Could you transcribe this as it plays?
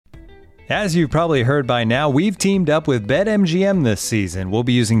As you've probably heard by now, we've teamed up with BetMGM this season. We'll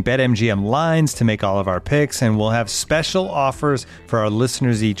be using BetMGM lines to make all of our picks, and we'll have special offers for our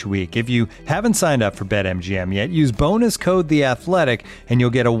listeners each week. If you haven't signed up for BetMGM yet, use bonus code The Athletic, and you'll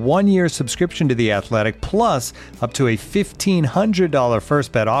get a 1-year subscription to The Athletic, plus up to a $1,500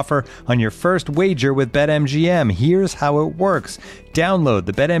 first bet offer on your first wager with BetMGM. Here's how it works. Download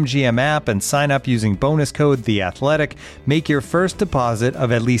the BetMGM app and sign up using bonus code The Athletic. Make your first deposit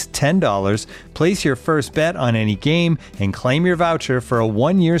of at least $10. Place your first bet on any game and claim your voucher for a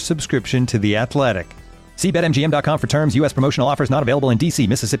 1-year subscription to The Athletic. See BetMGM.com for terms. U.S. promotional offers not available in D.C.,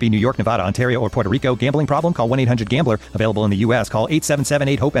 Mississippi, New York, Nevada, Ontario, or Puerto Rico. Gambling problem? Call 1-800-GAMBLER. Available in the U.S. Call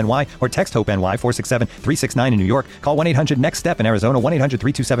 877-8-HOPE-NY or text HOPE-NY 467-369 in New York. Call 1-800-NEXT-STEP in Arizona.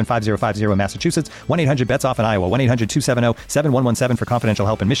 1-800-327-5050 in Massachusetts. 1-800-BETS-OFF in Iowa. 1-800-270-7117 for confidential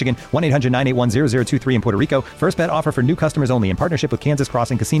help in Michigan. 1-800-981-0023 in Puerto Rico. First bet offer for new customers only in partnership with Kansas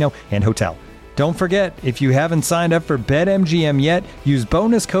Crossing Casino and Hotel. Don't forget, if you haven't signed up for BetMGM yet, use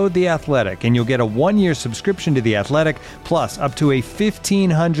bonus code The Athletic, and you'll get a 1-year subscription to The Athletic, plus up to a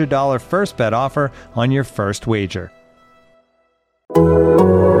 $1,500 first bet offer on your first wager.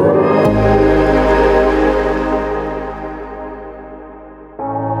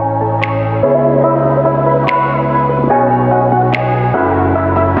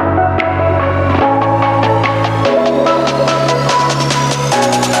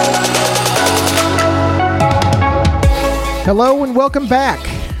 Hello and welcome back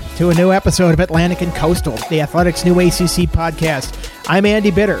to a new episode of Atlantic and Coastal, the Athletics' new ACC podcast. I'm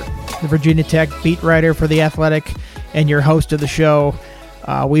Andy Bitter, the Virginia Tech beat writer for The Athletic and your host of the show.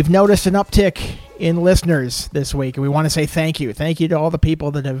 We've noticed an uptick in listeners this week, and we want to say thank you. Thank you to all the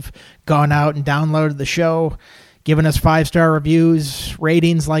people that have gone out and downloaded the show, given us 5-star reviews,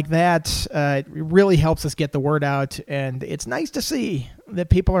 ratings like that. It really helps us get the word out, and it's nice to see that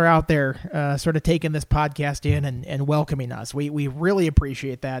people are out there sort of taking this podcast in and welcoming us. We really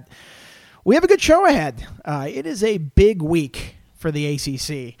appreciate that. We have a good show ahead. It is a big week for the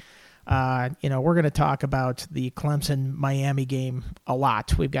ACC. We're going to talk about the Clemson-Miami game a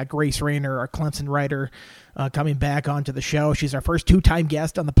lot. We've got Grace Rayner, our Clemson writer, coming back onto the show. She's our first 2-time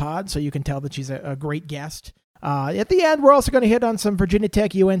guest on the pod, so you can tell that she's a great guest. At the end, we're also going to hit on some Virginia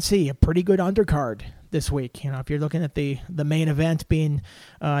Tech UNC, a pretty good undercard this week. If you're looking at the main event being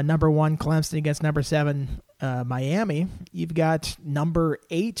number 1 Clemson against number 7 Miami, you've got number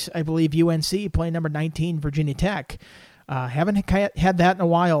 8, I believe, UNC playing number 19 Virginia Tech. Haven't had that in a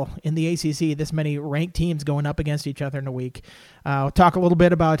while in the ACC, this many ranked teams going up against each other in a week. We'll talk a little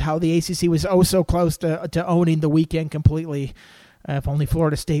bit about how the ACC was so close to owning the weekend completely. If only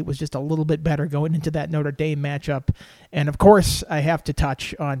Florida State was just a little bit better going into that Notre Dame matchup. And, of course, I have to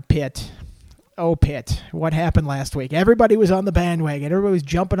touch on Pitt. Oh, Pitt. What happened last week? Everybody was on the bandwagon. Everybody was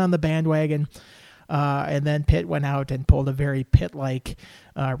jumping on the bandwagon. And then Pitt went out and pulled a very Pitt-like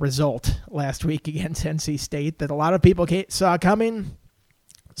result last week against NC State that a lot of people saw coming.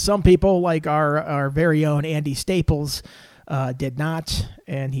 Some people, like our very own Andy Staples, did not,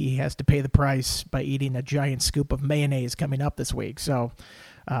 and he has to pay the price by eating a giant scoop of mayonnaise coming up this week. So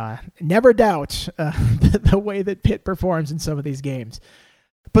never doubt the way that Pitt performs in some of these games.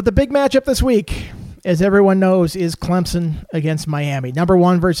 But the big matchup this week, as everyone knows, is Clemson against Miami. Number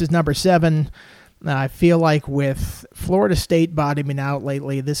 1 versus number 7. I feel like with Florida State bottoming out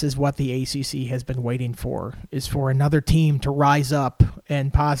lately, this is what the ACC has been waiting for, is for another team to rise up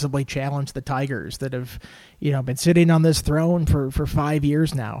and possibly challenge the Tigers that have, been sitting on this throne for 5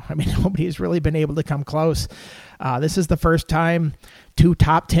 years now. I mean, nobody has really been able to come close. This is the first time 2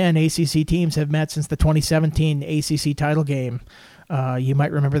 top 10 ACC teams have met since the 2017 ACC title game. You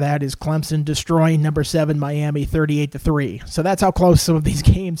might remember that is Clemson destroying number 7 Miami 38-3. So that's how close some of these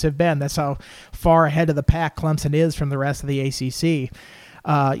games have been. That's how far ahead of the pack Clemson is from the rest of the ACC.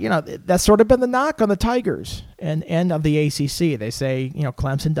 That's sort of been the knock on the Tigers and of the ACC. They say,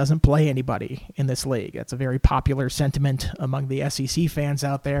 Clemson doesn't play anybody in this league. That's a very popular sentiment among the SEC fans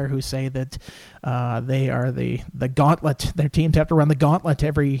out there who say that they are the gauntlet. Their teams have to run the gauntlet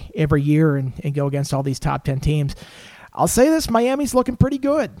every year and go against all these top 10 teams. I'll say this, Miami's looking pretty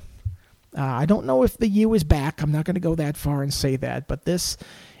good. I don't know if the U is back. I'm not going to go that far and say that, but this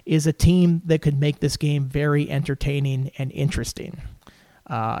is a team that could make this game very entertaining and interesting.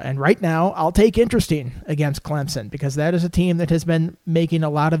 And right now, I'll take interesting against Clemson because that is a team that has been making a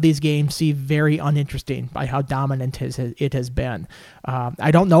lot of these games seem very uninteresting by how dominant it has been.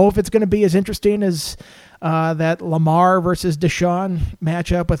 I don't know if it's going to be as interesting as that Lamar versus Deshaun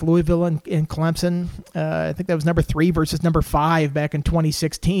matchup with Louisville and Clemson. I think that was number 3 versus number 5 back in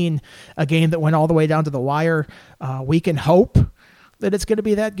 2016, a game that went all the way down to the wire. We can hope that it's going to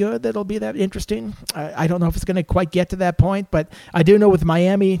be that good, that it'll be that interesting. I don't know if it's going to quite get to that point, but I do know with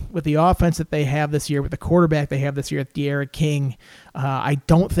Miami, with the offense that they have this year, with the quarterback they have this year, D'Eriq King, I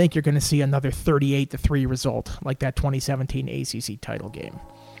don't think you're going to see another 38-3 result like that 2017 ACC title game.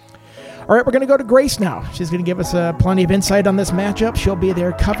 All right, we're going to go to Grace now. She's going to give us plenty of insight on this matchup. She'll be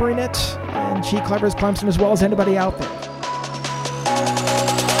there covering it, and she covers Clemson as well as anybody out there.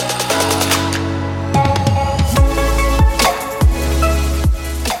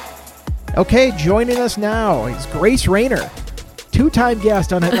 Okay, joining us now is Grace Rayner, two-time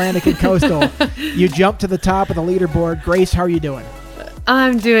guest on Atlantic and Coastal. You jumped to the top of the leaderboard. Grace, how are you doing?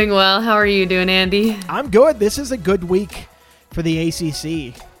 I'm doing well. How are you doing, Andy? I'm good. This is a good week for the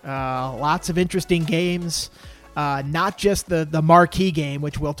ACC. Lots of interesting games. Not just the marquee game,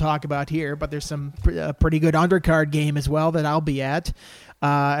 which we'll talk about here, but there's some pretty good undercard game as well that I'll be at.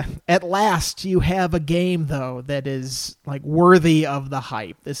 At last, you have a game, though, that is like worthy of the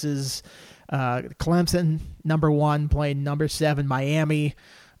hype. This is Clemson, number 1, playing number 7, Miami.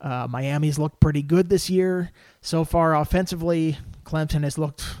 Miami's looked pretty good this year so far offensively. Clemson has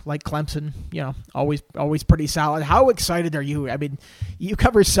looked like Clemson, always pretty solid. How excited are you? I mean, you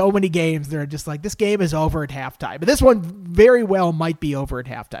cover so many games that are just like, this game is over at halftime. But this one very well might be over at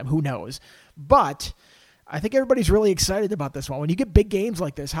halftime. Who knows? But I think everybody's really excited about this one. When you get big games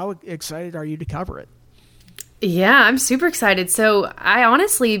like this, how excited are you to cover it? Yeah, I'm super excited. So I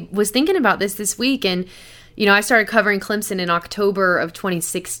honestly was thinking about this week, and I started covering Clemson in October of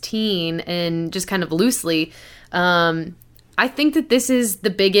 2016, and just kind of loosely, I think that this is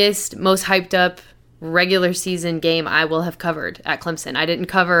the biggest, most hyped up regular season game I will have covered at Clemson. I didn't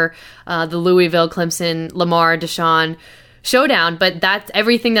cover the Louisville, Clemson, Lamar, Deshaun showdown, but that's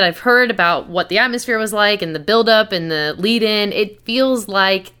everything that I've heard about what the atmosphere was like and the buildup and the lead in. It feels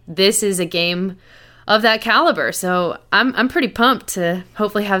like this is a game of that caliber. So I'm pretty pumped to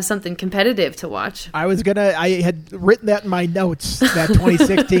hopefully have something competitive to watch. I had written that in my notes, that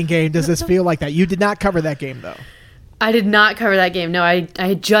 2016 game. Does this feel like that? You did not cover that game, though. I did not cover that game. No, I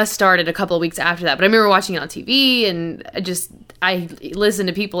had just started a couple of weeks after that, but I remember watching it on TV, and I listen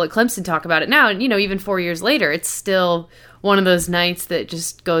to people at Clemson talk about it now, and even 4 years later, it's still one of those nights that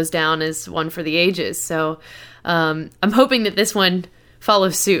just goes down as one for the ages. So I'm hoping that this one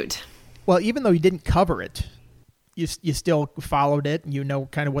follows suit. Well, even though you didn't cover it, you still followed it, and you know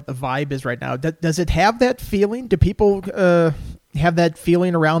kind of what the vibe is right now. Does it have that feeling? Do people have that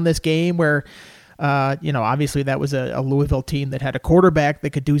feeling around this game where, obviously that was a Louisville team that had a quarterback that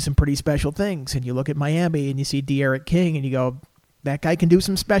could do some pretty special things, and you look at Miami and you see D'Eriq King and you go, that guy can do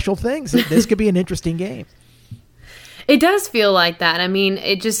some special things. This could be an interesting game. It does feel like that. I mean,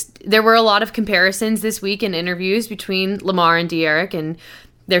 there were a lot of comparisons this week in interviews between Lamar and D'Eriq and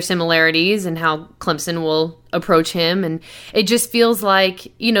their similarities and how Clemson will approach him. And it just feels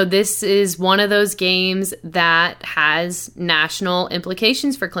like, this is one of those games that has national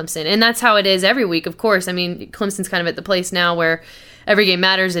implications for Clemson. And that's how it is every week, of course. I mean, Clemson's kind of at the place now where every game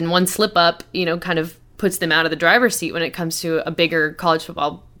matters, and one slip up, kind of puts them out of the driver's seat when it comes to a bigger college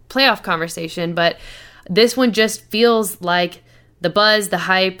football playoff conversation. But this one just feels like the buzz, the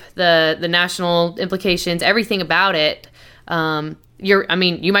hype, the national implications, everything about it. You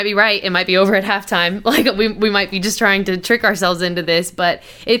might be right. It might be over at halftime. Like we might be just trying to trick ourselves into this, but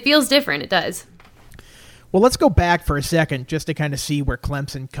it feels different. It does. Well, let's go back for a second just to kind of see where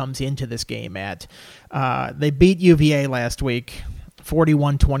Clemson comes into this game at. They beat UVA last week,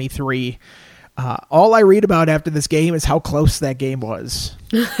 41-23. All I read about after this game is how close that game was.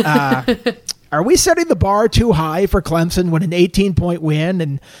 Are we setting the bar too high for Clemson when an 18-point win?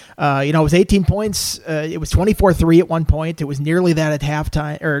 And, it was 18 points. It was 24-3 at one point. It was nearly that at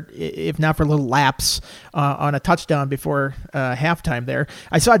halftime, or if not for a little lapse on a touchdown before halftime there.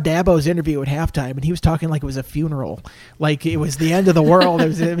 I saw Dabo's interview at halftime, and he was talking like it was a funeral, like it was the end of the world.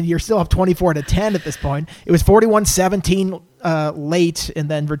 You're still up 24-10 at this point. It was 41-17 late, and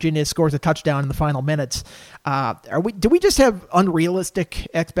then Virginia scores a touchdown in the final minutes. Do we just have unrealistic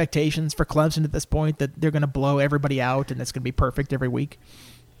expectations for Clemson at this point, that they're going to blow everybody out and it's going to be perfect every week?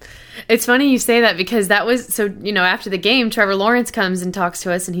 It's funny you say that, because that was so, after the game, Trevor Lawrence comes and talks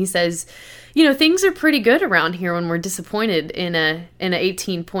to us, and he says, things are pretty good around here when we're disappointed in an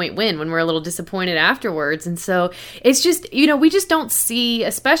 18-point win, when we're a little disappointed afterwards. And so it's just, we just don't see,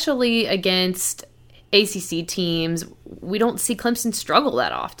 especially against ACC teams, we don't see Clemson struggle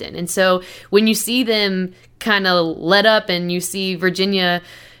that often. And so when you see them kind of let up, and you see Virginia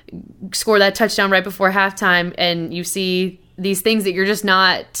score that touchdown right before halftime, and you see these things that you're just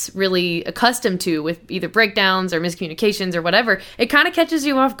not really accustomed to with either breakdowns or miscommunications or whatever, it kind of catches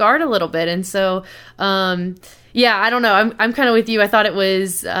you off guard a little bit. And so, yeah, I don't know. I'm kind of with you. I thought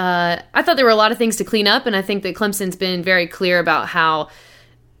I thought there were a lot of things to clean up, and I think that Clemson's been very clear about how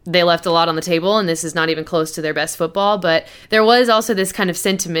they left a lot on the table, and this is not even close to their best football. But there was also this kind of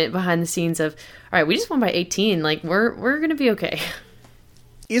sentiment behind the scenes of, all right, we just won by 18. Like, we're going to be okay.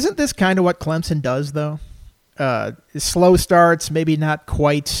 Isn't this kind of what Clemson does, though? Slow starts, maybe not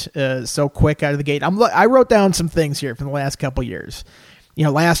quite so quick out of the gate. I wrote down some things here from the last couple years.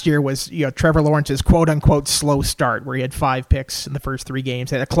 Last year was Trevor Lawrence's quote-unquote slow start, where he had 5 picks in the first 3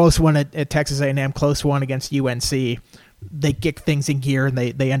 games. They had a close one at Texas A&M, close one against UNC. They kick things in gear, and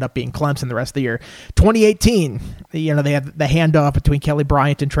they end up being Clemson the rest of the year. 2018, they had the handoff between Kelly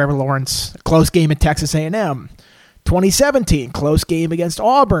Bryant and Trevor Lawrence, close game at Texas A&M. 2017, close game against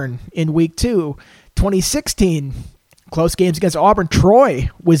Auburn in week 2. 2016, close games against Auburn. Troy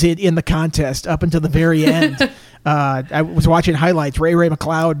was in the contest up until the very end. I was watching highlights. Ray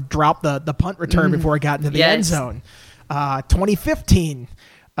McLeod dropped the punt return before it got into the end zone. 2015,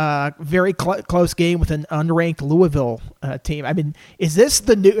 very close game with an unranked Louisville team. I mean, is this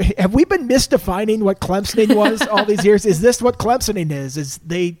the new? Have we been misdefining what Clemsoning was all these years? Is this what Clemsoning is? Is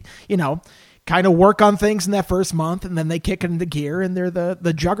they, kind of work on things in that first month, and then they kick it into gear, and they're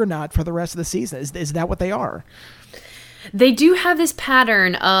the juggernaut for the rest of the season? Is that what they are? They do have this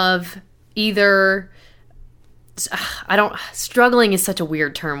pattern of either. Struggling is such a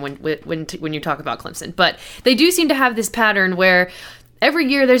weird term when you talk about Clemson, but they do seem to have this pattern where every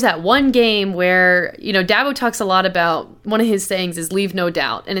year there's that one game where, Dabo talks a lot about, one of his sayings is leave no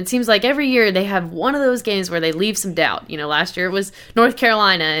doubt. And it seems like every year they have one of those games where they leave some doubt. Last year it was North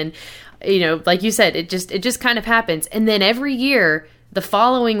Carolina, and, like you said, it just kind of happens. And then every year, the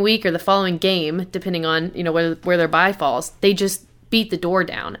following week or the following game, depending on, where their bye falls, they just beat the door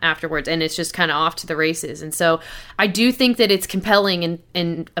down afterwards, and it's just kind of off to the races. And so I do think that it's compelling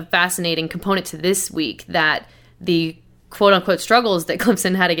and a fascinating component to this week that the quote-unquote struggles that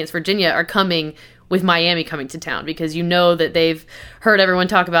Clemson had against Virginia are coming with Miami coming to town, because that they've heard everyone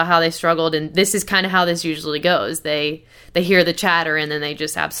talk about how they struggled, and this is kind of how this usually goes. They hear the chatter, and then they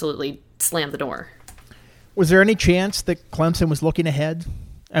just absolutely slam the door. Was there any chance that Clemson was looking ahead?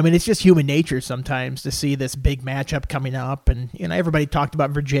 I mean, it's just human nature sometimes to see this big matchup coming up. And, everybody talked about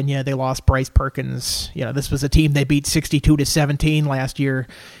Virginia. They lost Bryce Perkins. This was a team they beat 62-17 last year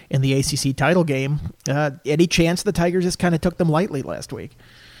in the ACC title game. Any chance the Tigers just kind of took them lightly last week?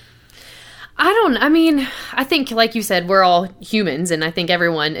 I think, like you said, we're all humans, and I think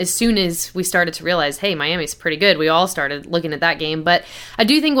everyone, as soon as we started to realize, hey, Miami's pretty good, we all started looking at that game. But I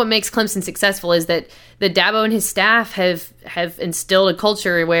do think what makes Clemson successful is that Dabo and his staff have instilled a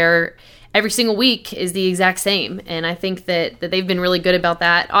culture where every single week is the exact same, and I think that they've been really good about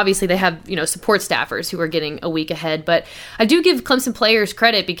that. Obviously, they have support staffers who are getting a week ahead, but I do give Clemson players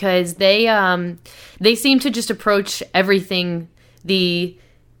credit because they seem to just approach everything the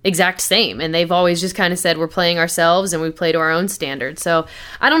exact same, and they've always just kind of said, we're playing ourselves and we play to our own standards. So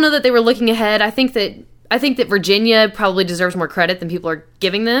I don't know that they were looking ahead. I think that Virginia probably deserves more credit than people are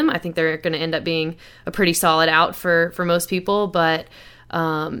giving them. I think they're going to end up being a pretty solid out for most people, but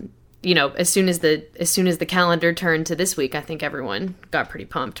as soon as the calendar turned to this week, I think everyone got pretty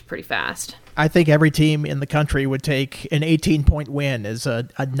pumped pretty fast. I think every team in the country would take an 18-point win as a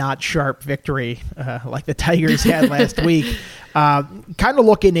not sharp victory like the Tigers had last week. Kind of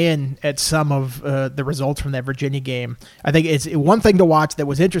looking in at some of the results from that Virginia game, I think it's one thing to watch that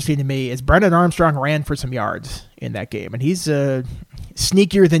was interesting to me is Brennan Armstrong ran for some yards in that game, and he's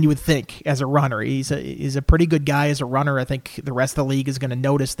sneakier than you would think as a runner. He's a pretty good guy as a runner. I think the rest of the league is going to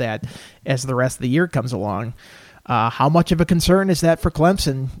notice that as the rest of the year comes along. How much of a concern is that for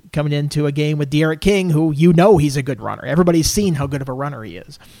Clemson coming into a game with D'Eriq King, who he's a good runner? Everybody's seen how good of a runner he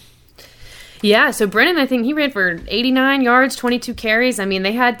is. Yeah, so Brennan, I think he ran for 89 yards, 22 carries. I mean,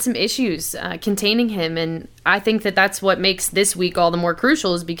 they had some issues containing him, and I think that that's what makes this week all the more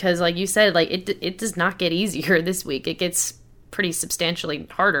crucial is because, like you said, it does not get easier this week. It gets pretty substantially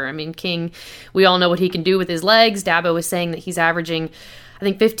harder. I mean, King, we all know what he can do with his legs. Dabo was saying that he's averaging, I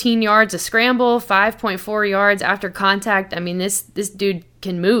think, 15 yards a scramble, 5.4 yards after contact. I mean, this dude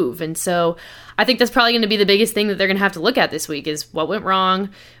can move. And so I think that's probably going to be the biggest thing that they're going to have to look at this week is what went wrong.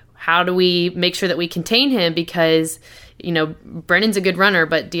 How do we make sure that we contain him? Because, Brennan's a good runner,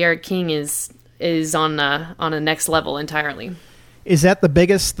 but D'Eriq King is on a next level entirely. Is that the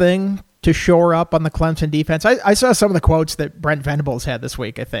biggest thing to shore up on the Clemson defense? I saw some of the quotes that Brent Venables had this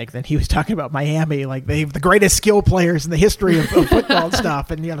week, I think, that he was talking about Miami, like they have the greatest skill players in the history of football and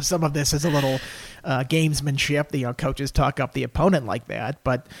stuff. And, some of this is a little gamesmanship. Coaches talk up the opponent like that.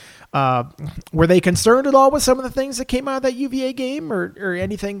 But were they concerned at all with some of the things that came out of that UVA game or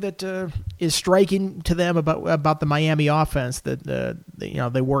anything that is striking to them about the Miami offense that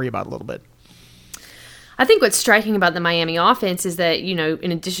they worry about a little bit? I think what's striking about the Miami offense is that,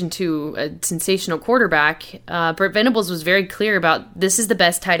 in addition to a sensational quarterback, Brent Venables was very clear about this is the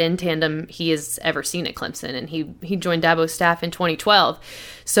best tight end tandem he has ever seen at Clemson, and he joined Dabo's staff in 2012.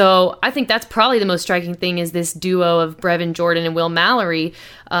 So I think that's probably the most striking thing is this duo of Brevin Jordan and Will Mallory.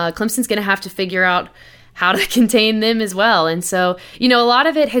 Clemson's going to have to figure out how to contain them as well. And so, a lot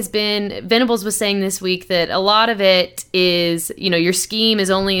of it has been, Venables was saying this week that a lot of it is, your scheme is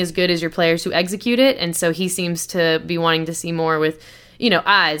only as good as your players who execute it. And so he seems to be wanting to see more with,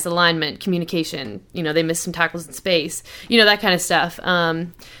 eyes, alignment, communication, they missed some tackles in space, that kind of stuff.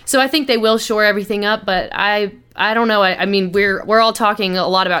 So I think they will shore everything up, but I don't know. I mean, we're all talking a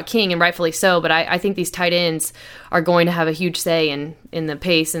lot about King, and rightfully so, but I think these tight ends are going to have a huge say in the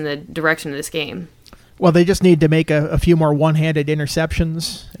pace and the direction of this game. Well, they just need to make a few more one-handed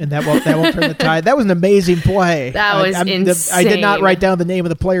interceptions, and that will turn the tide. That was an amazing play. That was insane. I did not write down the name of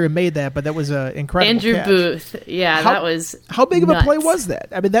the player who made that, but that was an incredible Andrew catch. Booth. Yeah, that was how big nuts. of a play was that?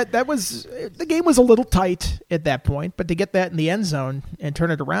 I mean, that was the game was a little tight at that point, but to get that in the end zone and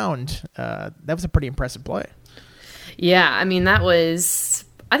turn it around, that was a pretty impressive play. Yeah, I mean, I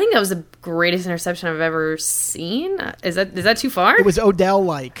think that was the greatest interception I've ever seen. Is that too far? It was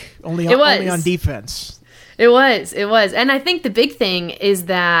Odell-like, only on defense. It was. And I think the big thing is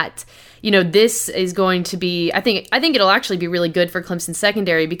that, this is going to be, I think it'll actually be really good for Clemson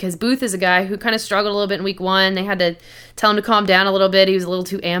secondary because Booth is a guy who kind of struggled a little bit in week 1. They had to tell him to calm down a little bit. He was a little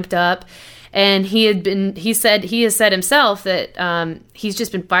too amped up. And he has said himself that he's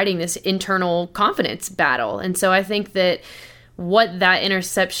just been fighting this internal confidence battle. And so I think that what that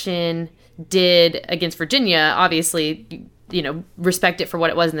interception did against Virginia, obviously, respect it for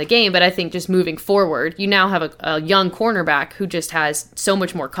what it was in the game. But I think just moving forward, you now have a young cornerback who just has so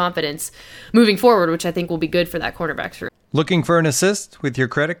much more confidence moving forward, which I think will be good for that cornerback's room. Looking for an assist with your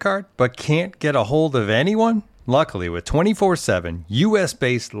credit card, but can't get a hold of anyone? Luckily, with 24/7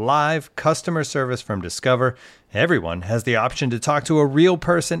 U.S.-based live customer service from Discover, everyone has the option to talk to a real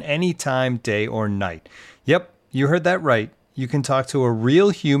person anytime, day or night. Yep, you heard that right. You can talk to a real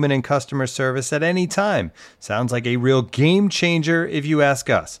human in customer service at any time. Sounds like a real game changer if you ask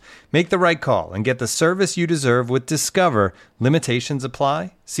us. Make the right call and get the service you deserve with Discover. Limitations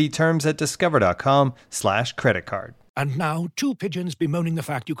apply. See terms at discover.com/creditcard. And now, 2 pigeons bemoaning the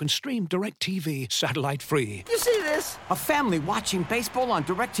fact you can stream DirecTV satellite-free. You see this? A family watching baseball on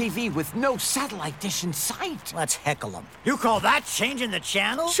DirecTV with no satellite dish in sight. Let's heckle them. You call that changing the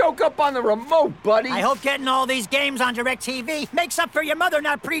channel? Choke up on the remote, buddy. I hope getting all these games on DirecTV makes up for your mother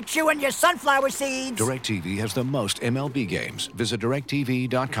not pre-chewing your sunflower seeds. DirecTV has the most MLB games. Visit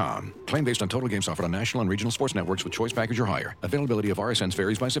DirecTV.com. Claim based on total games offered on national and regional sports networks with choice package or higher. Availability of RSNs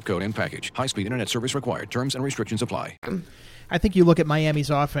varies by zip code and package. High-speed internet service required. Terms and restrictions apply. I think you look at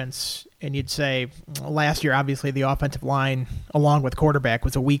Miami's offense and you'd say last year, obviously, the offensive line, along with quarterback,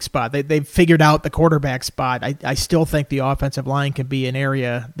 was a weak spot. They've figured out the quarterback spot. I still think the offensive line can be an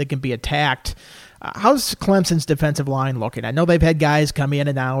area that can be attacked. How's Clemson's defensive line looking? I know they've had guys come in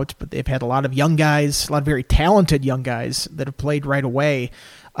and out, but they've had a lot of young guys, a lot of very talented young guys that have played right away.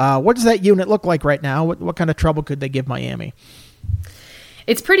 What does that unit look like right now? What kind of trouble could they give Miami?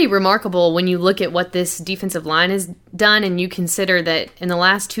 It's pretty remarkable when you look at what this defensive line has done and you consider that in the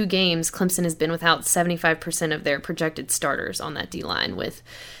last 2 games, Clemson has been without 75% of their projected starters on that D-line with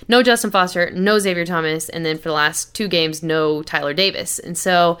no Justin Foster, no Xavier Thomas, and then for the last 2 games, no Tyler Davis. And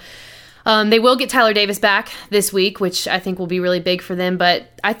so they will get Tyler Davis back this week, which I think will be really big for them. But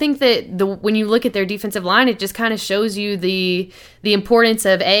I think that when you look at their defensive line, it just kind of shows you the importance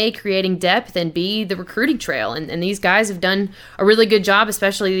of A, creating depth, and B, the recruiting trail. And these guys have done a really good job,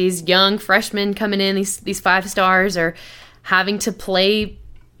 especially these young freshmen coming in, these 5 stars are having to play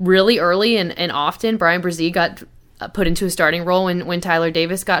really early and often. Brian Brzee got put into a starting role when Tyler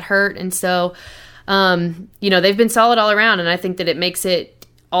Davis got hurt. And so, they've been solid all around. And I think that it makes it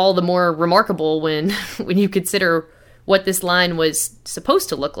all the more remarkable when you consider what this line was supposed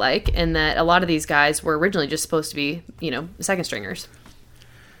to look like, and that a lot of these guys were originally just supposed to be, second stringers.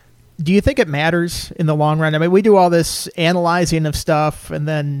 Do you think it matters in the long run? I mean, we do all this analyzing of stuff, and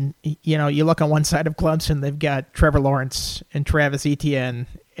then, you look on one side of Clemson, they've got Trevor Lawrence and Travis Etienne,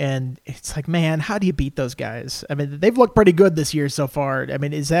 And it's like, man, how do you beat those guys? I mean, they've looked pretty good this year so far. I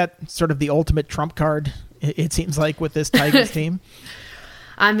mean, is that sort of the ultimate trump card, it seems like, with this Tigers team?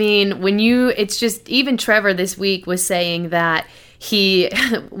 I mean, it's just, even Trevor this week was saying that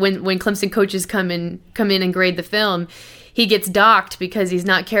when Clemson coaches come in and grade the film, he gets docked because he's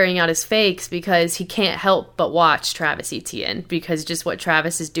not carrying out his fakes, because he can't help but watch Travis Etienne, because just what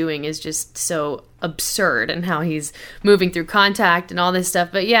Travis is doing is just so absurd, and how he's moving through contact and all this stuff.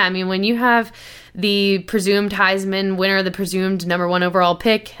 But yeah, I mean, when you have the presumed Heisman winner, the presumed number 1 overall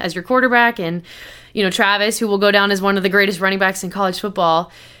pick as your quarterback, and Travis, who will go down as one of the greatest running backs in college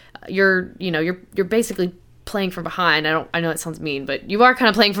football, you're basically playing from behind. I know it sounds mean, but you are kind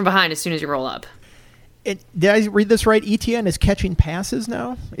of playing from behind as soon as you roll up. Did I read this right? Etienne is catching passes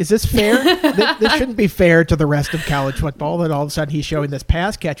now? Is this fair? This shouldn't be fair to the rest of college football, that all of a sudden he's showing this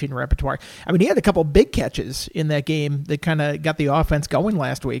pass-catching repertoire. I mean, he had a couple big catches in that game that kind of got the offense going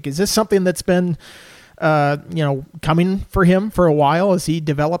last week. Is this something that's been coming for him for a while? Has he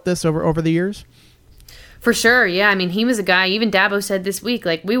developed this over the years? For sure, yeah. I mean, he was a guy, even Dabo said this week,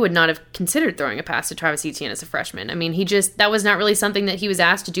 like, we would not have considered throwing a pass to Travis Etienne as a freshman. I mean, that was not really something that he was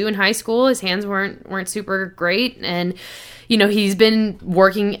asked to do in high school. His hands weren't super great. And, he's been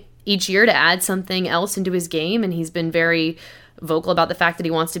working each year to add something else into his game. And he's been very vocal about the fact that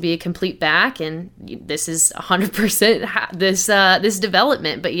he wants to be a complete back. And this is 100% this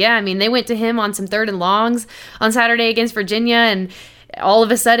development. But yeah, I mean, they went to him on some 3rd and longs on Saturday against Virginia, and all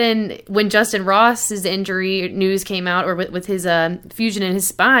of a sudden, when Justin Ross's injury news came out, or with his fusion in his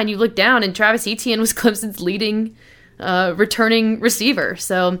spine, you look down and Travis Etienne was Clemson's leading returning receiver.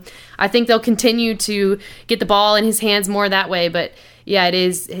 So I think they'll continue to get the ball in his hands more that way. But yeah, it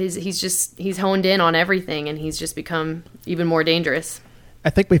is he's honed in on everything, and he's just become even more dangerous. I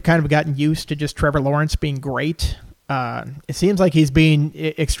think we've kind of gotten used to just Trevor Lawrence being great. It seems like he's being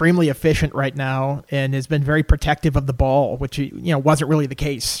extremely efficient right now, and has been very protective of the ball, which wasn't really the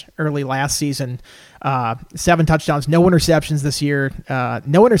case early last season. 7 touchdowns, no interceptions this year.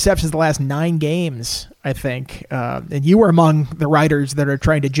 No interceptions the last 9 games, I think. And you were among the writers that are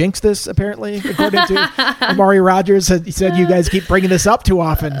trying to jinx this, apparently, according to Amari Rogers. He said you guys keep bringing this up too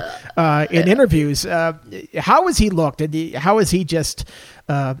often in interviews. How has he looked? And how is he just...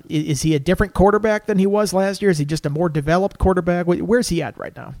 is he a different quarterback than he was last year? Is he just a more developed quarterback? Where's he at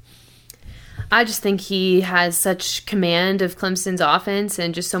right now? I just think he has such command of Clemson's offense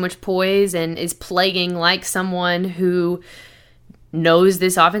and just so much poise, and is playing like someone who knows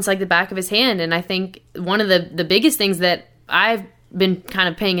this offense like the back of his hand. And I think one of the biggest things that I've been kind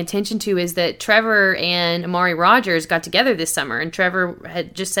of paying attention to is that Trevor and Amari Rogers got together this summer, and Trevor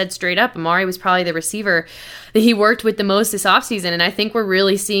had just said straight up Amari was probably the receiver that he worked with the most this offseason, and I think we're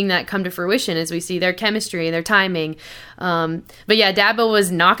really seeing that come to fruition as we see their chemistry and their timing. But yeah, Dabo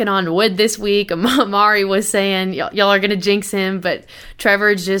was knocking on wood this week. Amari was saying y'all are going to jinx him, but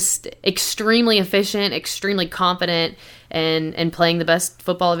Trevor's just extremely efficient, extremely confident, and playing the best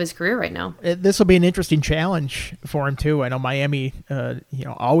football of his career right now. This will be an interesting challenge for him too. I know Miami,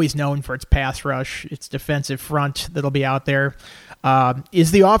 always known for its pass rush, its defensive front that'll be out there.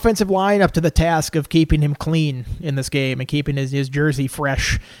 Is the offensive line up to the task of keeping him clean in this game and keeping his jersey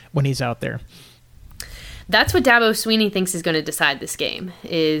fresh when he's out there? That's what Dabo Swinney thinks is going to decide this game.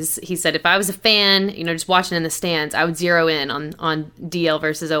 He said, if I was a fan, just watching in the stands, I would zero in on DL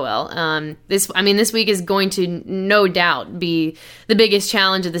versus OL. This week is going to no doubt be the biggest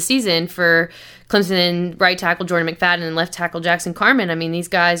challenge of the season for Clemson right tackle Jordan McFadden and left tackle Jackson Carman. I mean, these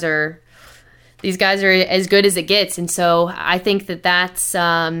guys are as good as it gets, and so I think that's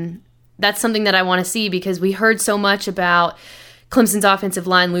something that I want to see, because we heard so much about Clemson's offensive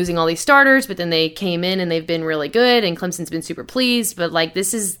line losing all these starters, but then they came in and they've been really good, and Clemson's been super pleased. But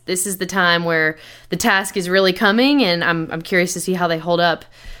this is the time where the task is really coming, and I'm curious to see how they hold up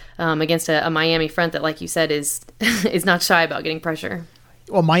against a Miami front that, like you said, is not shy about getting pressure.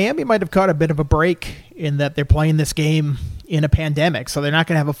 Well, Miami might have caught a bit of a break in that they're playing this game in a pandemic, so they're not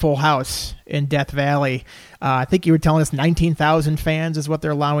going to have a full house in Death Valley. I think you were telling us 19,000 fans is what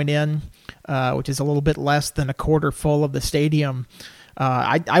they're allowing in, which is a little bit less than a quarter full of the stadium.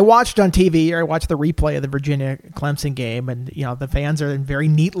 I watched on TV, or I watched the replay of the Virginia-Clemson game, and the fans are in very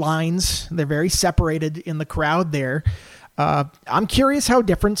neat lines. They're very separated in the crowd there. I'm curious how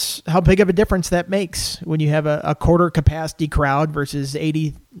big of a difference that makes when you have a quarter capacity crowd versus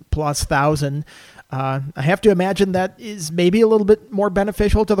 80+ thousand. I have to imagine that is maybe a little bit more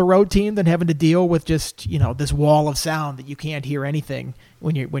beneficial to the road team than having to deal with just this wall of sound that you can't hear anything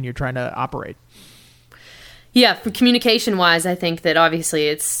when you're trying to operate. Yeah, for communication wise, I think that obviously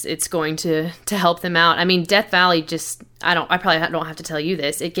it's going to help them out. I mean, Death Valley I probably don't have to tell you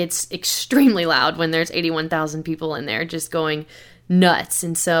this. It gets extremely loud when there's 81,000 people in there just going nuts.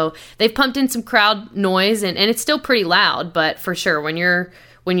 And so they've pumped in some crowd noise and it's still pretty loud, but for sure when you're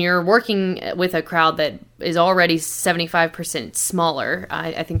working with a crowd that is already 75% smaller,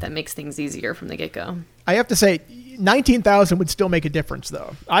 I think that makes things easier from the get-go. I have to say, 19,000 would still make a difference,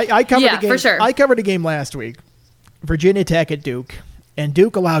 though. I covered a game. For sure. I covered a game last week, Virginia Tech at Duke, and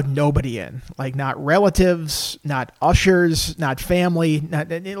Duke allowed nobody in, like not relatives, not ushers, not family,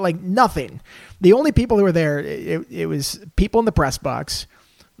 nothing. The only people who were there, it was people in the press box,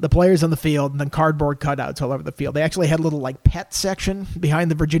 the players on the field, and then cardboard cutouts all over the field. They actually had a little pet section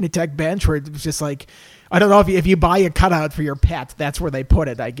behind the Virginia Tech bench where it was just I don't know if you buy a cutout for your pet, that's where they put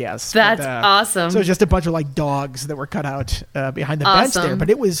it, I guess. That's awesome. So it was just a bunch of dogs that were cut out behind the bench there. But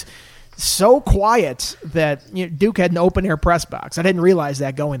it was so quiet that Duke had an open air press box. I didn't realize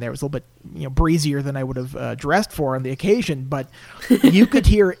that going there. It was a little bit breezier than I would have dressed for on the occasion, but you could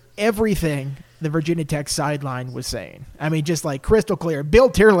hear everything the Virginia Tech sideline was saying. I mean, just crystal clear.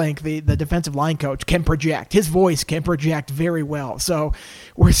 Bill Tierlink, the defensive line coach, can project. His voice can project very well. So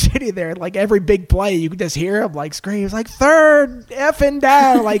we're sitting there, every big play, you could just hear him scream, third effing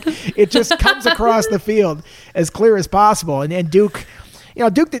down. It just comes across the field as clear as possible. And Duke,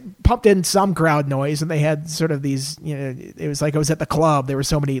 Duke pumped in some crowd noise, and they had sort of these, it was like I was at the club. There were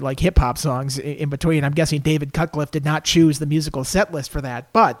so many hip hop songs in between. I'm guessing David Cutcliffe did not choose the musical set list for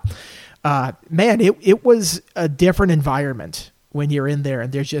that, but man, it was a different environment when you're in there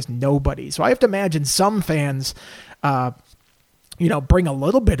and there's just nobody. So I have to imagine some fans, bring a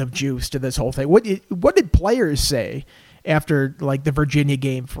little bit of juice to this whole thing. What did players say after the Virginia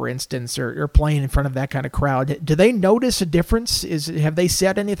game, for instance, or playing in front of that kind of crowd? Do they notice a difference? Have they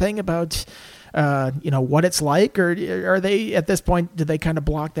said anything about, what it's like, or are they at this point, do they kind of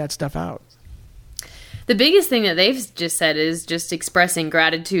block that stuff out? The biggest thing that they've just said is just expressing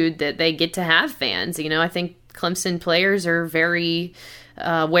gratitude that they get to have fans. I think Clemson players are very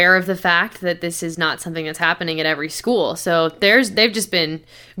aware of the fact that this is not something that's happening at every school. So they've just been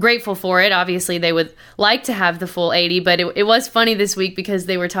grateful for it. Obviously, they would like to have the full 80, but it was funny this week because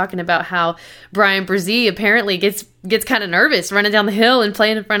they were talking about how Brian Brzee apparently gets kind of nervous running down the hill and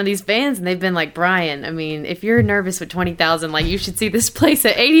playing in front of these fans. And they've been like, Brian, I mean, if you're nervous with 20,000, you should see this place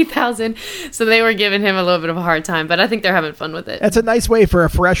at 80,000. So they were giving him a little bit of a hard time, but I think they're having fun with it. That's a nice way for a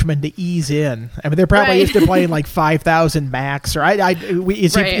freshman to ease in. I mean, they're probably used to playing 5,000 max, or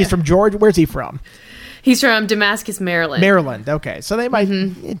he's from Georgia. Where's he from? He's from Damascus, Maryland. Maryland, okay. So they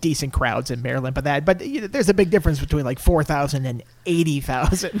might decent crowds in Maryland, but there's a big difference between 4,000 and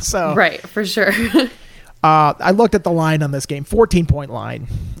 80,000. So right, for sure. I looked at the line on this game, 14-point line.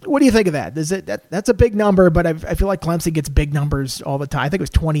 What do you think of that? That's a big number, but I feel like Clemson gets big numbers all the time. I think it was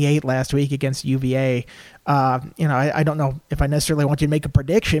 28 last week against UVA. I don't know if I necessarily want you to make a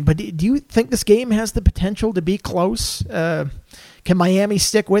prediction, but do you think this game has the potential to be close? Can Miami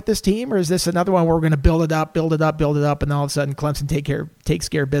stick with this team, or is this another one where we're going to build it up, and all of a sudden Clemson takes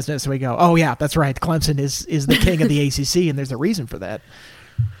care of business, and we go, oh yeah, that's right, Clemson is the king of the ACC, and there's a reason for that.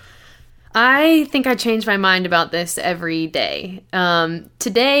 I think I change my mind about this every day.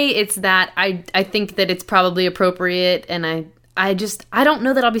 Today, it's that I think that it's probably appropriate, and I don't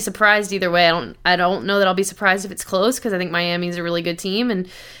know that I'll be surprised either way. I don't know that I'll be surprised if it's close, because I think Miami's a really good team, and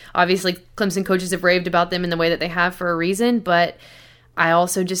obviously Clemson coaches have raved about them in the way that they have for a reason, but I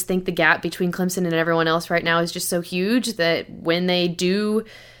also just think the gap between Clemson and everyone else right now is just so huge that when they do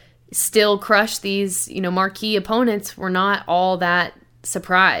still crush these, marquee opponents, we're not all that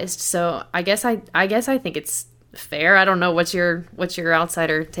surprised. So I guess I think it's fair. I don't know. What's your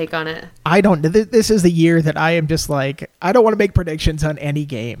outsider take on it? I don't. This is the year that I am just I don't want to make predictions on any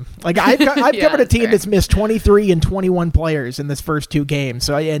game. I've covered a team that's missed 23 and 21 players in this first two games.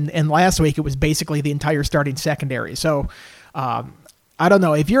 So and last week it was basically the entire starting secondary. So I don't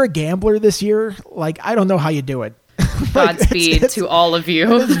know. If you're a gambler this year, I don't know how you do it. Godspeed to all of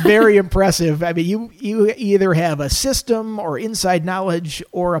you. It's very impressive. I mean, you either have a system or inside knowledge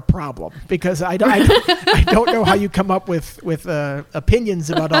or a problem, because I don't know how you come up with opinions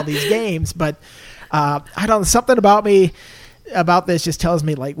about all these games. But I don't know, something about this just tells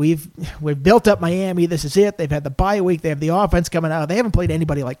me we've built up Miami. This is it. They've had the bye week. They have the offense coming out. They haven't played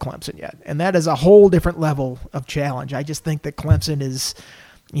anybody like Clemson yet, and that is a whole different level of challenge. I just think that Clemson is,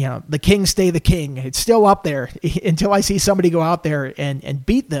 the king stay the king. It's still up there until I see somebody go out there and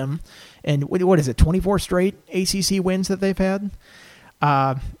beat them. And what is it, 24 straight ACC wins that they've had?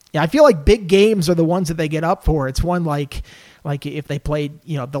 I feel like big games are the ones that they get up for. It's one like like if they played,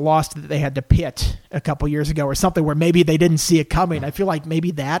 the loss that they had to Pitt a couple years ago or something where maybe they didn't see it coming. I feel like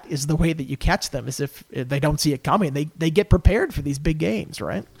maybe that is the way that you catch them, is if they don't see it coming. They get prepared for these big games,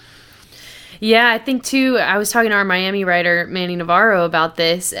 right? Yeah, I think too, I was talking to our Miami writer, Manny Navarro, about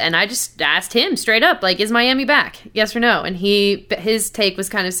this, and I just asked him straight up, like, is Miami back? Yes or no? And his take was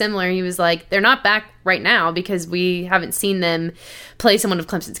kind of similar. He was like, they're not back right now because we haven't seen them play someone of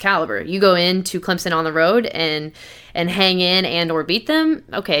Clemson's caliber. You go into Clemson on the road and hang in and or beat them,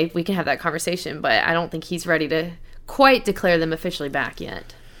 okay, we can have that conversation, but I don't think he's ready to quite declare them officially back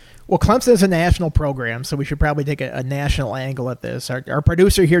yet. Well, Clemson is a national program, so we should probably take a national angle at this. Our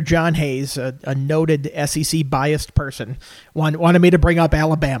producer here, John Hayes, a noted SEC-biased person, wanted me to bring up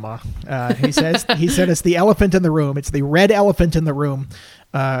Alabama. He said it's the elephant in the room. It's the red elephant in the room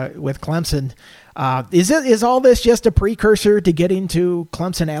with Clemson. Is all this just a precursor to getting to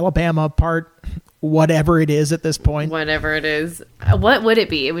Clemson-Alabama part, whatever it is at this point? Whatever it is. What would it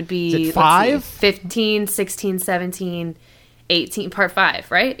be? It would be, is it 5? 15, 16, 17... 18, part 5,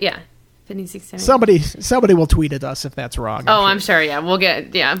 right? Yeah. 15, 16, somebody will tweet at us if that's wrong. I'm sure. Yeah. We'll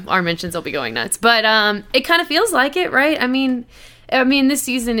get, our mentions will be going nuts. But it kind of feels like it, right? I mean, this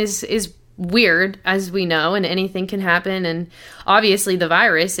season is weird, as we know, and anything can happen. And obviously the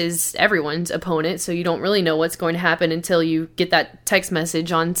virus is everyone's opponent, so you don't really know what's going to happen until you get that text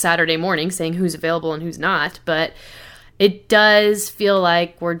message on Saturday morning saying who's available and who's not. But it does feel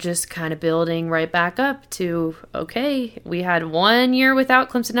like we're just kind of building right back up to, okay, we had 1 year without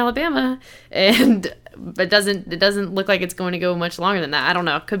Clemson, Alabama, and it doesn't look like it's going to go much longer than that. I don't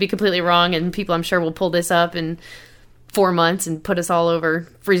know. Could be completely wrong, and people I'm sure will pull this up in 4 months and put us all over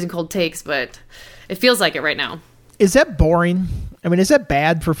freezing cold takes, but it feels like it right now. Is that boring? I mean, is that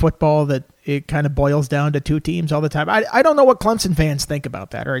bad for football that it kind of boils down to 2 teams all the time? I don't know what Clemson fans think about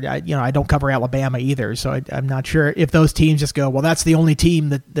that, or I don't cover Alabama either, so I'm not sure if those teams just go, well, that's the only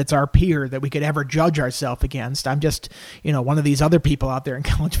team that's our peer that we could ever judge ourselves against. I'm just, one of these other people out there in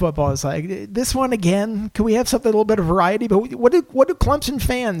college football is like, this one again. Can we have something a little bit of variety? But what do Clemson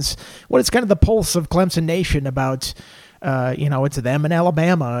fans? What is kind of the pulse of Clemson Nation about? It's them and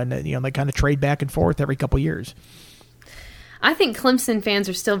Alabama, and they kind of trade back and forth every couple years. I think Clemson fans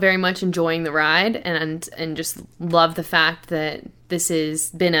are still very much enjoying the ride and just love the fact that this has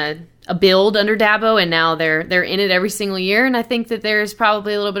been a build under Dabo, and now they're in it every single year. And I think that there's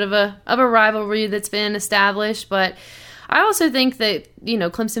probably a little bit of a rivalry that's been established. But I also think that,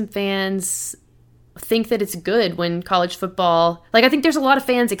 Clemson fans think that it's good when college football, I think there's a lot of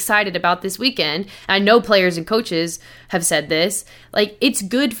fans excited about this weekend. I know players and coaches have said this, it's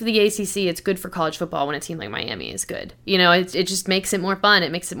good for the ACC, it's good for college football when a team like Miami is good. It just makes it more fun,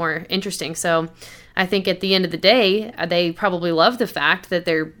 it makes it more interesting. So I think at the end of the day, they probably love the fact that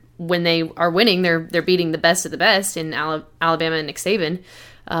when they are winning, they're beating the best of the best in Alabama and Nick Saban.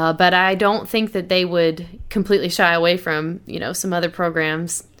 But I don't think that they would completely shy away from, some other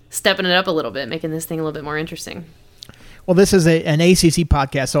programs stepping it up a little bit, making this thing a little bit more interesting. Well, this is an ACC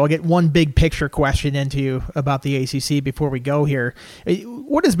podcast, so I'll get one big picture question into you about the ACC before we go here.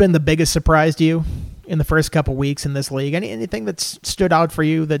 What has been the biggest surprise to you in the first couple weeks in this league? Anything that's stood out for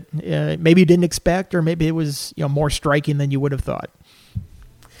you that maybe you didn't expect, or maybe it was more striking than you would have thought?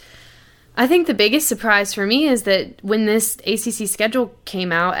 I think the biggest surprise for me is that when this ACC schedule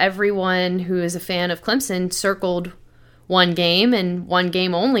came out, everyone who is a fan of Clemson circled one game and one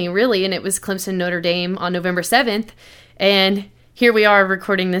game only, really, and it was Clemson Notre Dame on November 7th. And here we are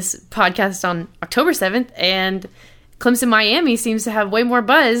recording this podcast on October 7th, and Clemson Miami seems to have way more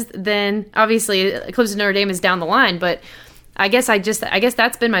buzz than, obviously, Clemson Notre Dame is down the line. But I guess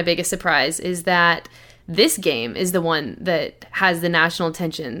that's been my biggest surprise, is that this game is the one that has the national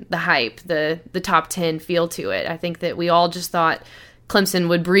attention, the hype, the top 10 feel to it. I think that we all just thought Clemson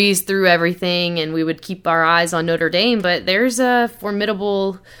would breeze through everything and we would keep our eyes on Notre Dame, but there's a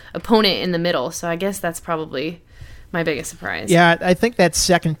formidable opponent in the middle. So I guess that's probably my biggest surprise. Yeah, I think that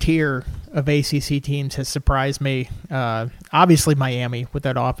second tier of ACC teams has surprised me. Obviously Miami with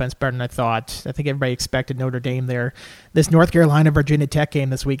that offense better than I thought. I think everybody expected Notre Dame there. This North Carolina-Virginia Tech game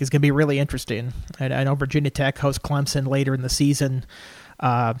this week is going to be really interesting. I know Virginia Tech hosts Clemson later in the season.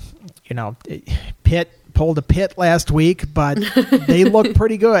 Pitt pulled a Pitt last week, but they look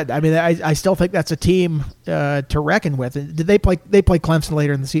pretty good. I mean, I still think that's a team to reckon with. Did they play Clemson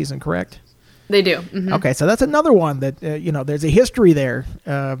later in the season, correct? They do. Mm-hmm. Okay, so that's another one that, there's a history there.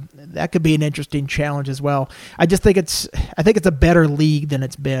 That could be an interesting challenge as well. I think it's a better league than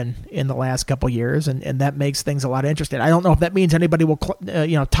it's been in the last couple of years, and that makes things a lot interesting. I don't know if that means anybody will,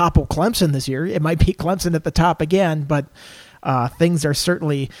 topple Clemson this year. It might be Clemson at the top again, but things are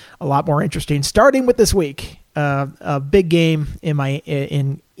certainly a lot more interesting. Starting with this week, a big game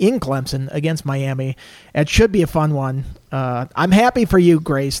in Clemson against Miami. It should be a fun one. I'm happy for you,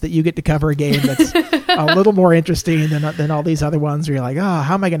 Grace, that you get to cover a game that's a little more interesting than all these other ones where you're like,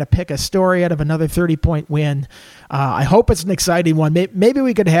 how am I going to pick a story out of another 30-point win? I hope it's an exciting one. Maybe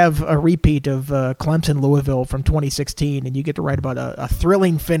we could have a repeat of Clemson-Louisville from 2016, and you get to write about a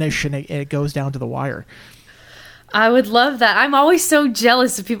thrilling finish, and it goes down to the wire. I would love that. I'm always so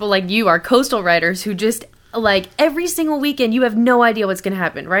jealous of people like you, our coastal writers, who just, like, every single weekend you have no idea what's going to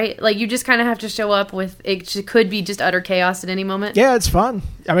happen, right? Like, you just kind of have to show up with, it could be just utter chaos at any moment. Yeah, it's fun.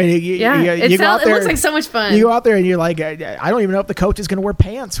 I mean, you go out there, it looks like so much fun. You go out there and you're like, I don't even know if the coach is going to wear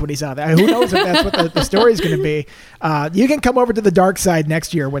pants when he's out there. Who knows if that's what the story is going to be. You can come over to the dark side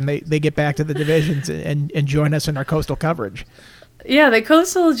next year when they get back to the divisions and join us in our coastal coverage. Yeah, the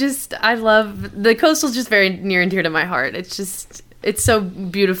coastal's just very near and dear to my heart. It's so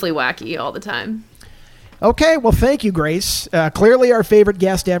beautifully wacky all the time. Okay, well, thank you, Grace. Clearly our favorite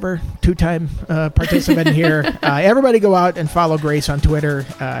guest ever, two-time participant here. Everybody go out and follow Grace on Twitter.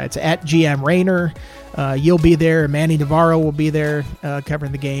 It's at GM Rainer. You'll be there. Manny Navarro will be there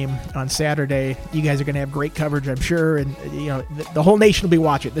covering the game on Saturday. You guys are going to have great coverage, I'm sure, and the whole nation will be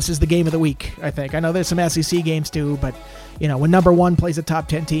watching. This is the game of the week, I think. I know there's some SEC games too, but when number one plays a top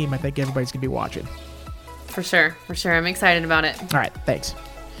 10 team, I think everybody's going to be watching. For sure. I'm excited about it. All right, thanks.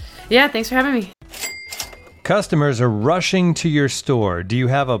 Yeah, thanks for having me. Customers are rushing to your store. Do you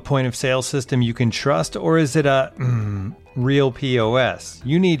have a point of sale system you can trust, or is it a real POS?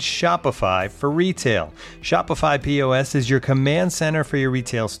 You need Shopify for retail. Shopify POS is your command center for your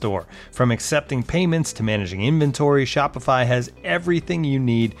retail store. From accepting payments to managing inventory, Shopify has everything you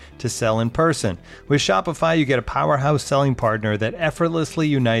need to sell in person. With Shopify, you get a powerhouse selling partner that effortlessly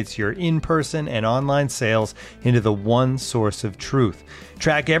unites your in-person and online sales into the one source of truth.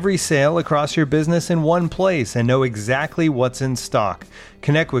 Track every sale across your business in one place and know exactly what's in stock.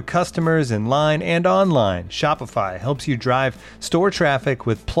 Connect with customers in line and online. Shopify helps you drive store traffic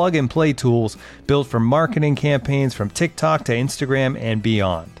with plug-and-play tools built for marketing campaigns from TikTok to Instagram and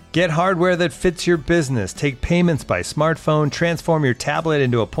beyond. Get hardware that fits your business. Take payments by smartphone, transform your tablet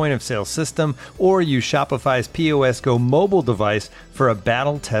into a point-of-sale system, or use Shopify's POS Go mobile device for a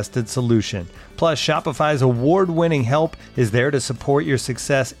battle-tested solution. Plus, Shopify's award-winning help is there to support your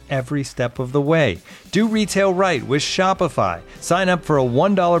success every step of the way. Do retail right with Shopify. Sign up for a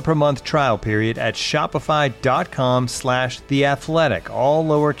 $1 per month trial period at shopify.com/theathletic, all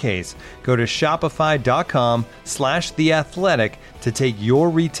lowercase. Go to shopify.com/theathletic to take your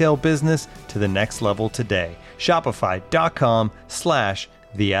retail business to the next level today.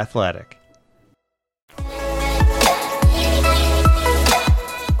 Shopify.com/theathletic.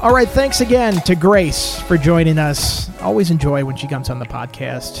 All right, thanks again to Grace for joining us. Always enjoy when she comes on the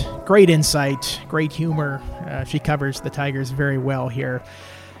podcast. Great insight, great humor. She covers the Tigers very well here.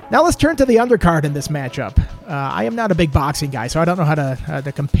 Now let's turn to the undercard in this matchup. I am not a big boxing guy, so I don't know how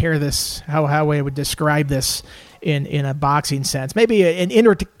to compare this, how I would describe this in a boxing sense. Maybe an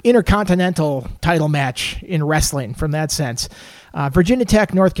intercontinental title match in wrestling from that sense. Virginia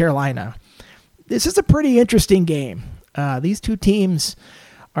Tech, North Carolina. This is a pretty interesting game. These two teams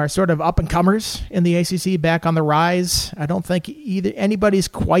are sort of up-and-comers in the ACC, back on the rise. I don't think anybody's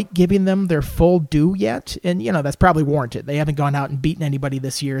quite giving them their full due yet, and that's probably warranted. They haven't gone out and beaten anybody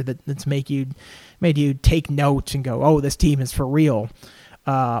this year that's made you take note and go, oh, this team is for real.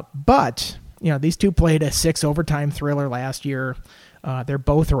 But these two played a 6 overtime thriller last year. They're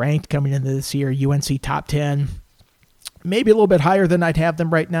both ranked coming into this year. UNC top 10, maybe a little bit higher than I'd have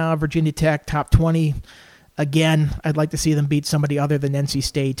them right now. Virginia Tech top 20. Again, I'd like to see them beat somebody other than NC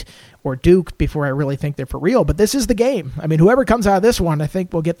State or Duke before I really think they're for real. But this is the game. I mean, whoever comes out of this one, I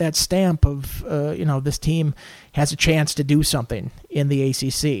think will get that stamp of, this team has a chance to do something in the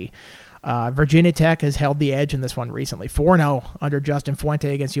ACC. Virginia Tech has held the edge in this one recently. 4-0 under Justin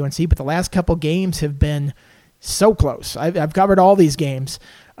Fuente against UNC, but the last couple games have been so close. I've covered all these games.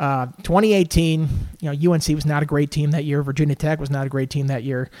 2018, UNC was not a great team that year. Virginia Tech was not a great team that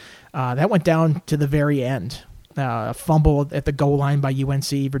year. That went down to the very end. A fumble at the goal line by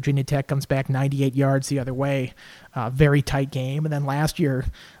UNC. Virginia Tech comes back 98 yards the other way. Very tight game. And then last year,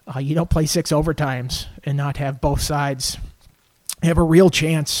 you don't play 6 overtimes and not have both sides have a real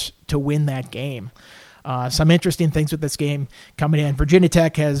chance to win that game. Some interesting things with this game coming in. Virginia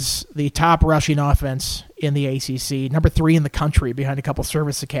Tech has the top rushing offense in the ACC, number 3 in the country behind a couple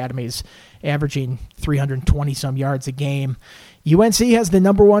service academies, averaging 320-some yards a game. UNC has the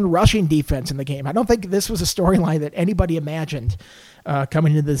number 1 rushing defense in the game. I don't think this was a storyline that anybody imagined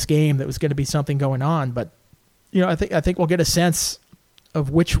coming into this game that was going to be something going on. But I think we'll get a sense of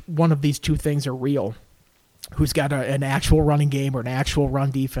which one of these two things are real who's got an actual running game or an actual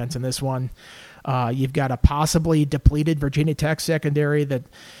run defense in this one. You've got a possibly depleted Virginia Tech secondary that,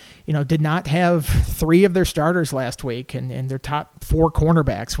 did not have 3 of their starters last week and their top 4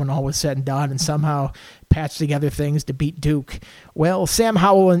 cornerbacks when all was said and done, and somehow patched together things to beat Duke. Well, Sam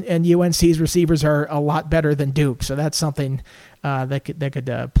Howell and UNC's receivers are a lot better than Duke, so that's something that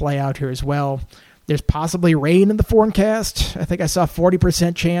could play out here as well. There's possibly rain in the forecast. I think I saw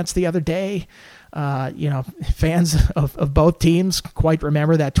 40% chance the other day. Fans of both teams quite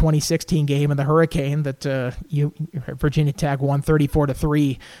remember that 2016 game in the Hurricane that Virginia Tech won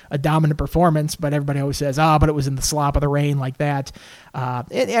 34-3, a dominant performance, but everybody always says, but it was in the slop of the rain like that.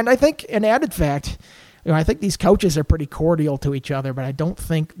 And I think an added fact, I think these coaches are pretty cordial to each other, but I don't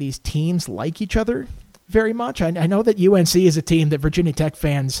think these teams like each other very much. I know that UNC is a team that Virginia Tech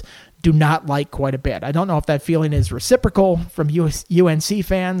fans do not like quite a bit. I don't know if that feeling is reciprocal from UNC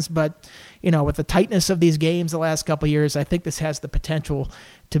fans, but with the tightness of these games the last couple of years, I think this has the potential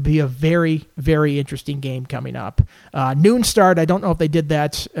to be a very, very interesting game coming up. Noon start, I don't know if they did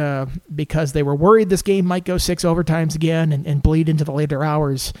that because they were worried this game might go 6 overtimes again and bleed into the later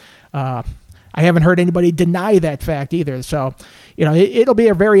hours. I haven't heard anybody deny that fact either. So, it'll be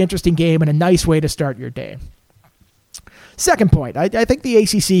a very interesting game and a nice way to start your day. Second point, I think the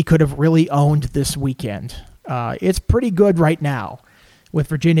ACC could have really owned this weekend. It's pretty good right now with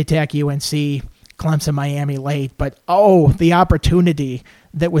Virginia Tech, UNC, Clemson, Miami late. But, the opportunity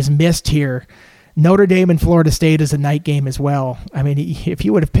that was missed here. Notre Dame and Florida State is a night game as well. I mean, if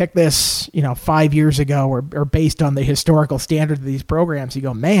you would have picked this, 5 years ago or based on the historical standard of these programs, you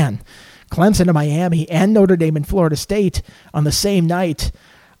go, man, Clemson and Miami and Notre Dame and Florida State on the same night.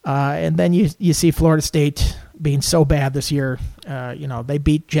 And then you see Florida State being so bad this year. They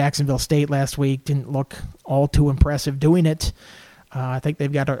beat Jacksonville State last week, didn't look all too impressive doing it. I think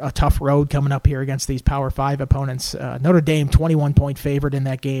they've got a tough road coming up here against these Power 5 opponents. Notre Dame, 21-point favorite in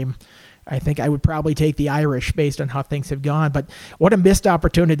that game. I think I would probably take the Irish based on how things have gone. But what a missed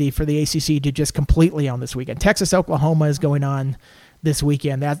opportunity for the ACC to just completely own this weekend. Texas-Oklahoma is going on this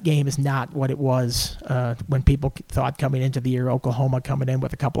weekend. That game is not what it was when people thought coming into the year. Oklahoma coming in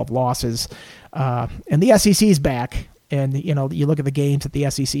with a couple of losses. And the SEC is back. And, you look at the games that the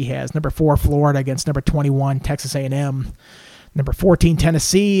SEC has. Number 4, Florida against number 21, Texas A&M. Number 14,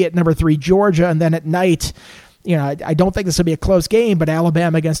 Tennessee. At number 3, Georgia. And then at night, I don't think this will be a close game, but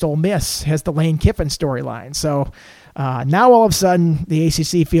Alabama against Ole Miss has the Lane Kiffin storyline. So now all of a sudden the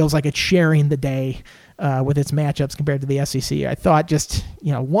ACC feels like it's sharing the day with its matchups compared to the SEC. I thought just,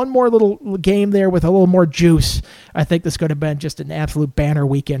 one more little game there with a little more juice. I think this could have been just an absolute banner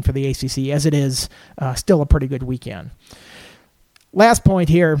weekend for the ACC. As it is, still a pretty good weekend. Last point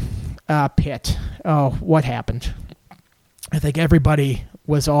here, Pitt. Oh, what happened? I think everybody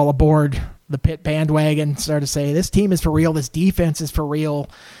was all aboard the Pitt bandwagon, started to say, this team is for real, this defense is for real.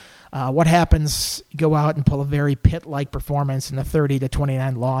 What happens? Go out and pull a very Pitt-like performance in the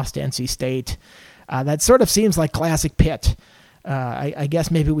 30-29 loss to NC State. That sort of seems like classic Pitt. I guess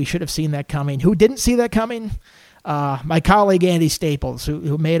maybe we should have seen that coming. Who didn't see that coming? My colleague Andy Staples,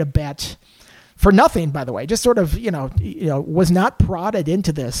 who made a bet for nothing, by the way, just sort of, was not prodded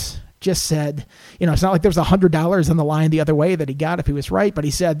into this. Just said, it's not like there was $100 on the line the other way that he got if he was right, but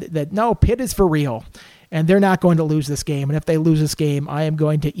he said that no, Pitt is for real, and they're not going to lose this game. And if they lose this game, I am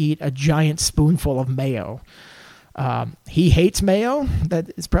going to eat a giant spoonful of mayo. He hates mayo.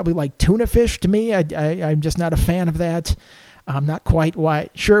 That is probably like tuna fish to me. I'm just not a fan of that. I'm not quite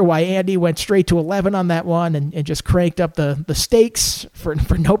sure why Andy went straight to 11 on that one and just cranked up the stakes for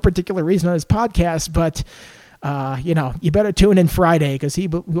no particular reason on his podcast, but you better tune in Friday because he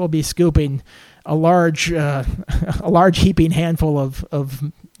will be scooping a large heaping handful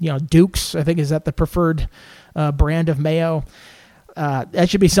of Dukes. I think is that the preferred brand of mayo. That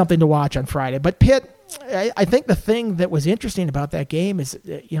should be something to watch on Friday. But Pitt, I think the thing that was interesting about that game is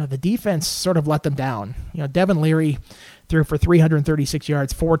the defense sort of let them down. Devin Leary threw for 336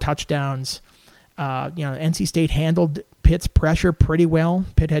 yards, 4 touchdowns. NC State handled Pitt's pressure pretty well.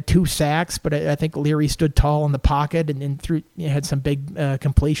 Pitt had 2 sacks, but I think Leary stood tall in the pocket and had some big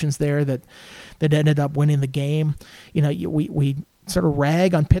completions there that ended up winning the game. We sort of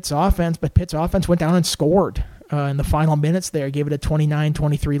rag on Pitt's offense, but Pitt's offense went down and scored in the final minutes there, gave it a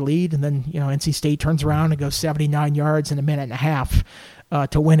 29-23 lead, and then NC State turns around and goes 79 yards in a minute and a half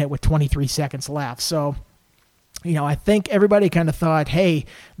to win it with 23 seconds left. So, I think everybody kind of thought, hey,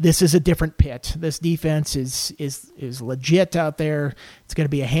 this is a different Pitt. This defense is legit out there. It's going to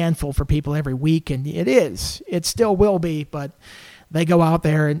be a handful for people every week, and it is. It still will be, but they go out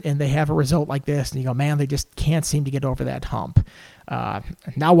there and they have a result like this, and you go, man, they just can't seem to get over that hump.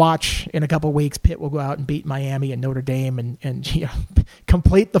 Now watch, in a couple of weeks, Pitt will go out and beat Miami and Notre Dame and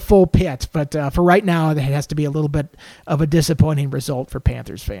complete the full pit. But for right now, it has to be a little bit of a disappointing result for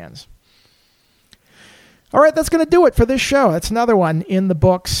Panthers fans. All right, that's going to do it for this show. That's another one in the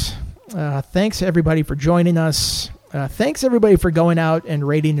books. Thanks, everybody, for joining us. Thanks, everybody, for going out and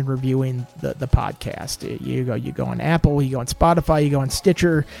rating and reviewing the podcast. You go on Apple, you go on Spotify, you go on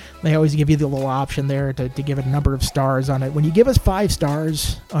Stitcher. They always give you the little option there to give it a number of stars on it. When you give us 5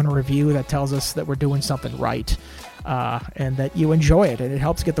 stars on a review, that tells us that we're doing something right and that you enjoy it. And it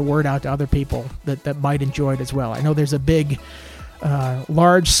helps get the word out to other people that might enjoy it as well. I know there's a big...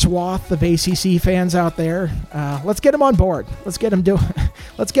 large swath of ACC fans out there. Let's get them on board. Let's get them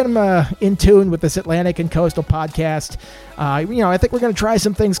in tune with this Atlantic and Coastal podcast. I think we're going to try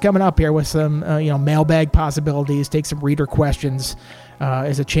some things coming up here with some mailbag possibilities. Take some reader questions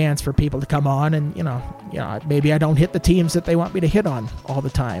as a chance for people to come on, and maybe I don't hit the teams that they want me to hit on all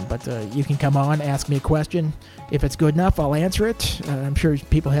the time, but you can come on, ask me a question. If it's good enough, I'll answer it. I'm sure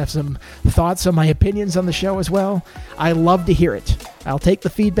people have some thoughts on my opinions on the show as well. I love to hear it. I'll take the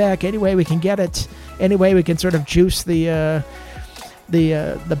feedback any way we can get it, any way we can sort of juice the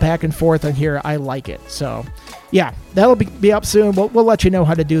back and forth on here. I like it. So, yeah, that'll be up soon. We'll let you know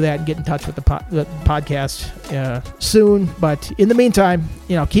how to do that and get in touch with the podcast soon. But in the meantime,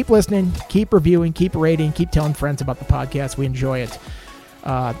 keep listening, keep reviewing, keep rating, keep telling friends about the podcast. We enjoy it.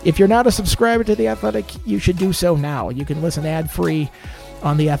 If you're not a subscriber to The Athletic, you should do so now. You can listen ad-free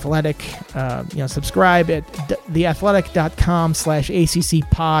on The Athletic. Subscribe at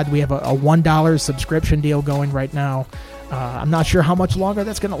theathletic.com/ACCpod. We have a $1 subscription deal going right now. I'm not sure how much longer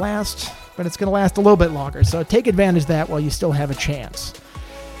that's going to last, but it's going to last a little bit longer. So take advantage of that while you still have a chance.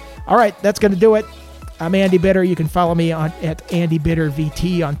 All right, that's going to do it. I'm Andy Bitter. You can follow me at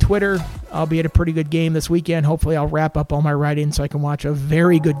AndyBitterVT on Twitter. I'll be at a pretty good game this weekend. Hopefully I'll wrap up all my writing so I can watch a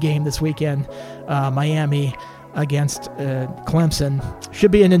very good game this weekend. Miami against Clemson.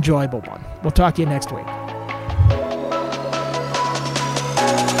 Should be an enjoyable one. We'll talk to you next week.